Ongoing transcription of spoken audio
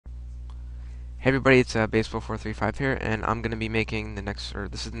Hey everybody, it's Baseball435 here, and I'm gonna be making this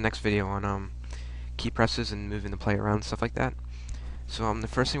is the next video on key presses and moving the play around and stuff like that. So the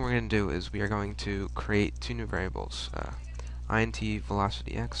first thing we're gonna do is we are going to create two new variables, int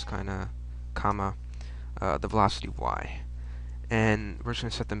velocity x, comma the velocity y, and we're just gonna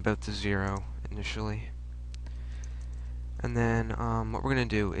set them both to 0 initially. And then what we're gonna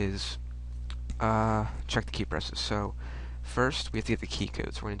do is check the key presses. So first, we have to get the key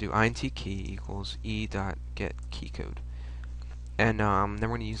code. So we're going to do int key equals e.getKeyCode. And then we're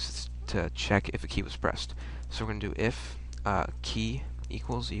going to use this to check if a key was pressed. So we're going to do if key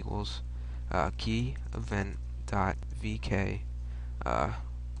equals key event dot vk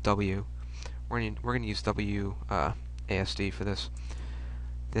w. We're going to use w ASD for this.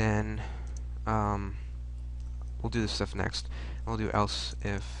 Then we'll do this stuff next. We'll do else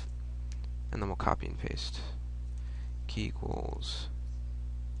if, and then we'll copy and paste. Key equals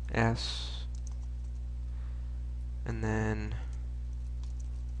S, and then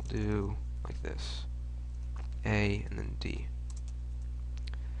we'll do like this, A and then D,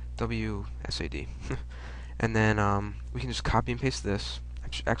 W S A D, and then we can just copy and paste this.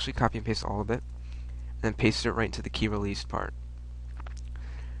 Actually, copy and paste all of it, and then paste it right into the key released part.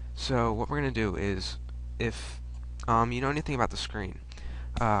 So what we're gonna do is, if you know anything about the screen,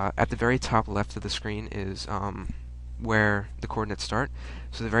 at the very top left of the screen is where the coordinates start.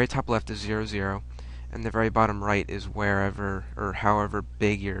 So the very top left is 0, 0, and the very bottom right is wherever or however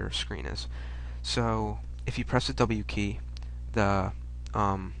big your screen is. So if you press the W key, the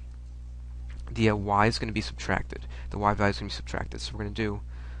Y is going to be subtracted. The Y value is going to be subtracted. So we're going to do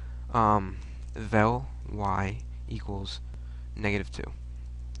vel Y equals -2,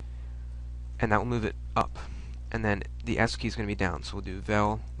 and that will move it up. And then the S key is going to be down. So we'll do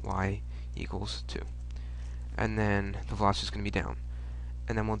vel Y equals 2. And then the velocity is going to be down.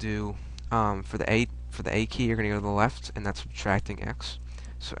 And then we'll do for the A key, you're going to go to the left, and that's subtracting x.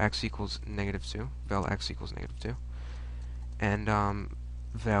 So x equals -2. Vel x equals -2. And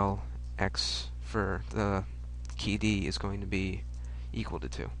vel x for the key D is going to be equal to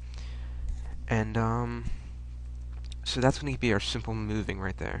 2. And so that's going to be our simple moving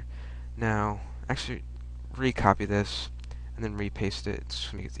right there. Now, actually, recopy this and then repaste it. It's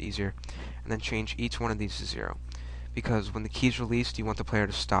going to make it easier. And then change each one of these to 0. Because when the key is released, you want the player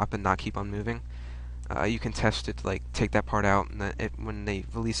to stop and not keep on moving. You can test it to take that part out, and then when they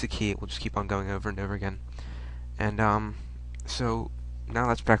release the key, it will just keep on going over and over again. And so now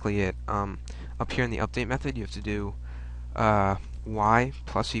that's practically it. Up here in the update method, you have to do y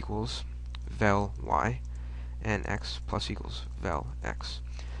plus equals vel y, and x plus equals vel x.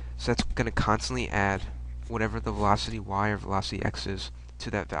 So that's going to constantly add whatever the velocity y or velocity x is to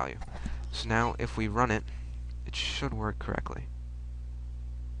that value. So now if we run it, it should work correctly.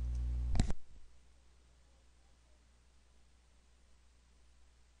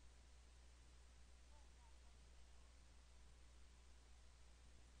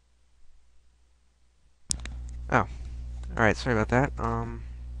 Oh, alright, sorry about that.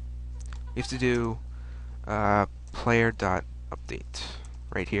 We have to do player.update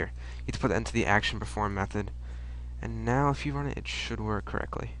right here. You have to put that into the action perform method. And now if you run it, it should work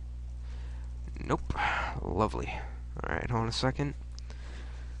correctly. Nope. Lovely. Alright, hold on a second.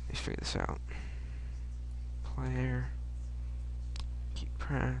 Let's figure this out. Player. Keep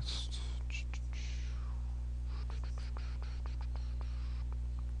pressed.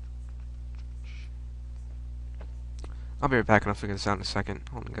 I'll be right back and I'll figure this out in a second.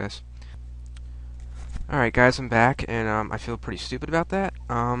 Hold on, guys. Alright, guys, I'm back, and I feel pretty stupid about that.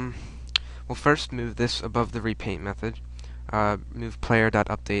 We'll first move this above the repaint method. Move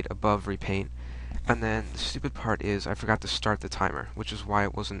player.update above repaint. And then the stupid part is I forgot to start the timer, which is why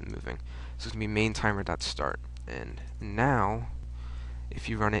it wasn't moving. So it's going to be main timer.start. And now, if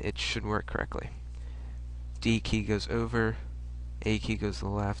you run it, it should work correctly. D key goes over, A key goes to the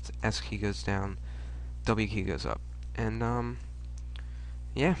left, S key goes down, W key goes up. And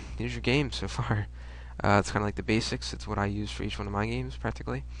yeah, here's your game so far. It's kind of like the basics. It's what I use for each one of my games,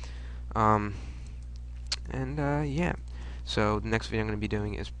 practically. Yeah. So the next video I'm going to be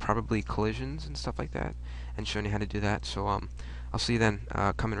doing is probably collisions and stuff like that, and showing you how to do that. So I'll see you then.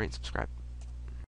 Comment, rate, and subscribe.